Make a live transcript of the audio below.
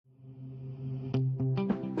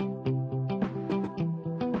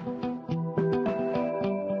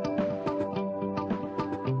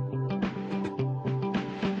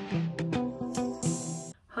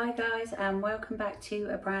and welcome back to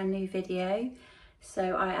a brand new video.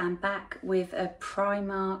 So I am back with a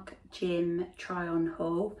Primark gym try on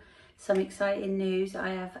haul. Some exciting news: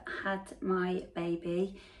 I have had my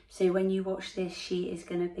baby, so when you watch this she is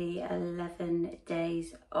going to be 11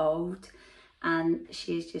 days old and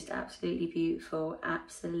she is just absolutely beautiful,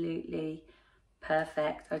 absolutely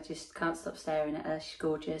perfect. I just can't stop staring at her, she's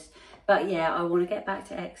gorgeous. But yeah, I want to get back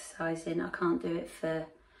to exercising. I can't do it for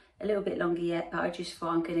a little bit longer yet, but I just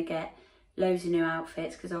thought I'm going to get loads of new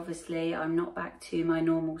outfits because obviously I'm not back to my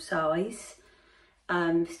normal size.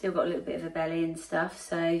 Still got a little bit of a belly and stuff,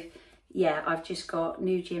 so yeah, I've just got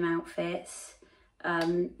new gym outfits.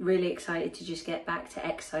 Really excited to just get back to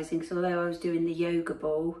exercising because although I was doing the yoga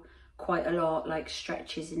ball quite a lot, like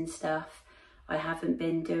stretches and stuff, I haven't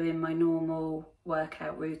been doing my normal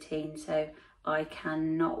workout routine, so I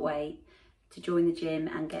cannot wait to join the gym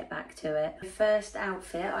and get back to it. The first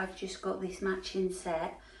outfit, I've just got this matching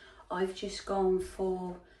set. I've just gone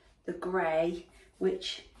for the grey,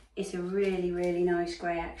 which is a really nice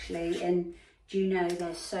grey actually, and do you know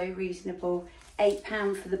they're so reasonable.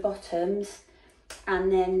 £8 for the bottoms and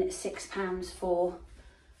then £6 for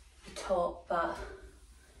the top, but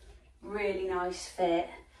really nice fit.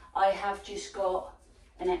 I have just got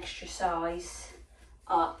an extra size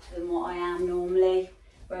up than what I am normally.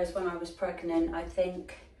 Whereas when I was pregnant, I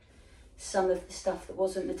think some of the stuff that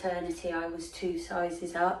wasn't maternity, I was 2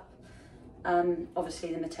 sizes up.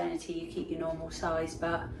 Obviously the maternity, you keep your normal size,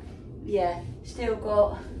 but yeah, still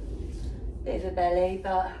got a bit of a belly,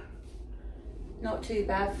 but not too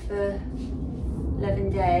bad for 11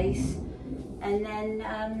 days. And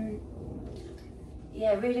then,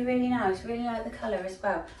 yeah, really nice, really like the colour as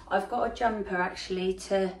well. I've got a jumper actually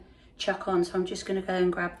to chuck on, so I'm just going to go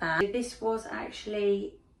and grab that. This was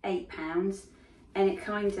actually £8 and it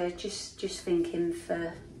kind of just thinking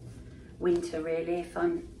for winter really, if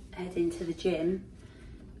I'm heading to the gym,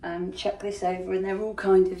 chuck this over, and they're all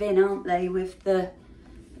kind of in, aren't they, with the,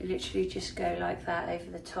 they literally just go like that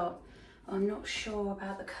over the top. I'm not sure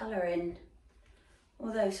about the colouring,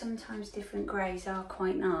 although sometimes different greys are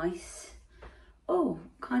quite nice. Oh,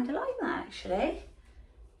 kind of like that actually.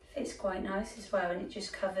 Fits quite nice as well, and it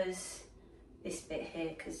just covers this bit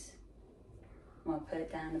here because I'll put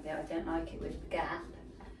it down a bit. I don't like it with the gap,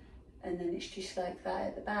 and then it's just like that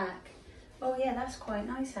at the back. Oh yeah, that's quite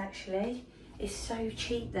nice actually. It's so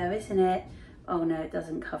cheap though, isn't it? Oh no, it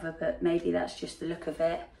doesn't cover, but maybe that's just the look of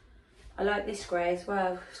it. I like this grey as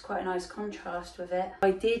well. It's quite a nice contrast with it. I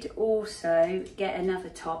did also get another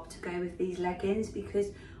top to go with these leggings because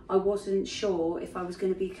I wasn't sure if I was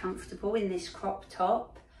going to be comfortable in this crop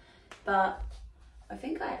top, but I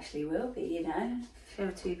think I actually will be, you know,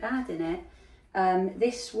 feel too bad in it.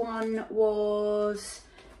 This one was,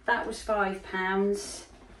 that was £5,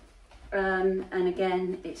 and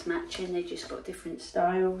again it's matching, they just got different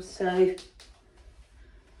styles, so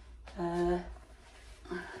oh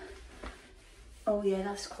yeah,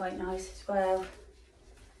 that's quite nice as well.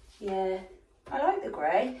 Yeah, I like the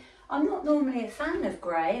grey. I'm not normally a fan of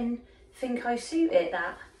grey and think I suit it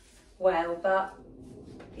that well, but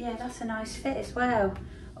yeah, that's a nice fit as well.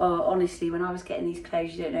 Oh, honestly, when I was getting these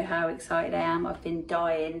clothes, you don't know how excited I am. I've been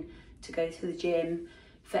dying to go to the gym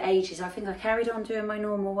for ages. I think I carried on doing my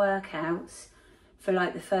normal workouts for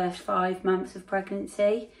like the first 5 months of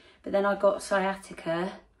pregnancy, but then I got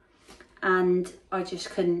sciatica and I just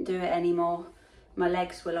couldn't do it anymore. My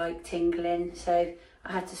legs were like tingling, so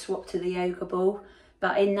I had to swap to the yoga ball.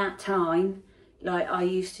 But in that time, like I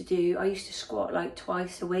used to squat like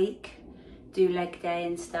twice a week, do leg day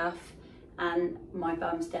and stuff, and my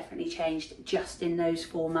bum's definitely changed just in those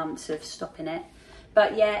 4 months of stopping it.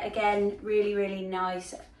 But yeah, again, really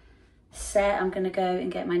nice set. I'm gonna go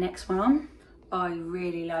and get my next one on. I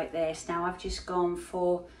really like this. Now I've just gone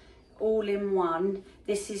for all-in-one.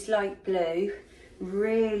 This is light blue,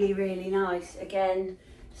 really nice. Again,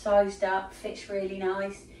 sized up, fits really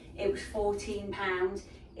nice. It was £14.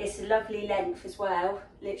 It's a lovely length as well,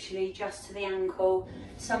 literally just to the ankle.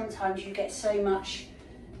 Sometimes you get so much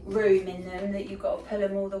room in them that you've got to pull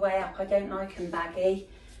them all the way up. I don't like them baggy,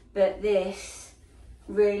 but this,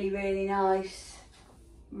 really nice,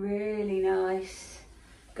 really nice.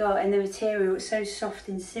 God, and the material is so soft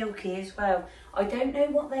and silky as well. I don't know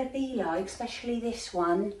what they'd be like, especially this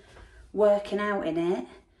one, working out in it.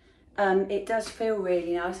 It does feel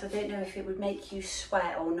really nice. I don't know if it would make you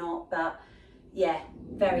sweat or not, but yeah,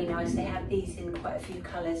 very nice. They have these in quite a few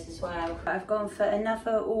colours as well. I've gone for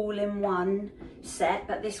another all-in-one set,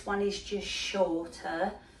 but this one is just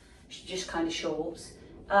shorter, just kind of shorts.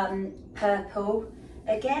 Purple.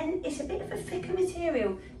 Again, it's a bit of a thicker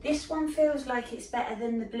material. This one feels like it's better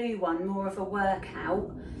than the blue one, more of a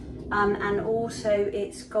workout. and also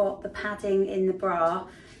it's got the padding in the bra,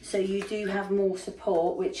 so you do have more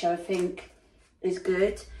support, which I think is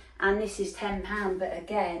good. And this is £10, but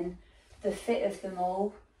again, the fit of them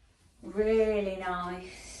all, really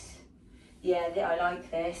nice. Yeah, I like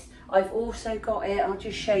this. I've also got it, I'll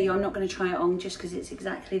just show you, I'm not going to try it on just because it's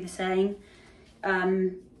exactly the same.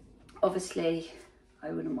 Obviously, I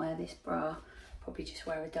wouldn't wear this bra, probably just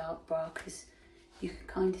wear a dark bra because you can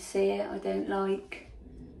kind of see it. I don't like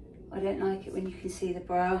it when you can see the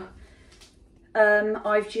bra.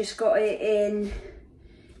 I've just got it in,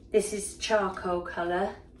 this is charcoal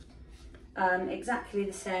colour, exactly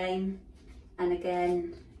the same, and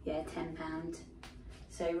again, yeah, £10.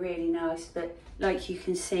 So really nice, but like you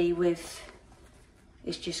can see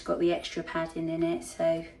it's just got the extra padding in it,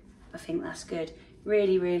 so I think that's good.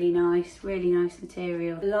 Really nice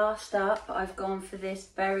material. Last up, I've gone for this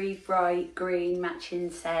very bright green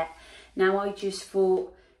matching set. Now I just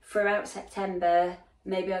thought throughout September,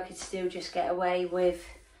 maybe I could still just get away with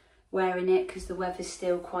wearing it because the weather's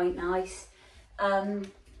still quite nice.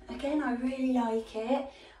 Again, I really like it.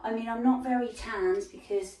 I mean, I'm not very tanned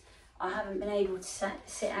because I haven't been able to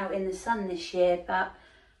sit out in the sun this year, but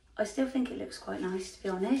I still think it looks quite nice, to be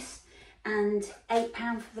honest. And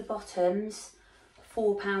 £8 for the bottoms,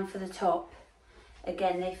 £4 for the top.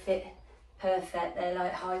 Again, they fit perfect. They're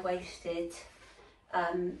like high-waisted.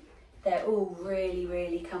 They're all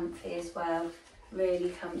really comfy as well. Really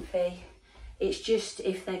comfy. It's just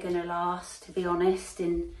if they're gonna last, to be honest,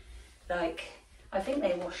 and like, I think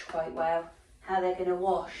they wash quite well, how they're gonna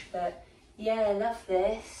wash, but yeah, I love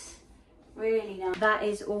this. Really nice. That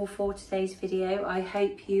is all for today's video. I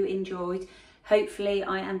hope you enjoyed. Hopefully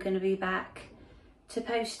I am going to be back to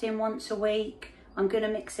posting once a week. I'm going to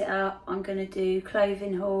mix it up. I'm going to do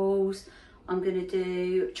clothing hauls. I'm going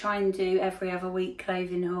to try and do every other week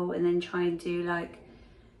clothing haul, and then try and do like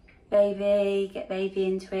get baby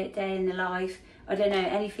into it, day in the life. I don't know,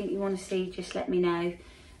 anything you want to see, just let me know.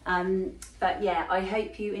 But yeah, I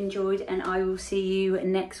hope you enjoyed, and I will see you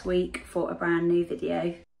next week for a brand new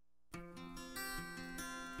video.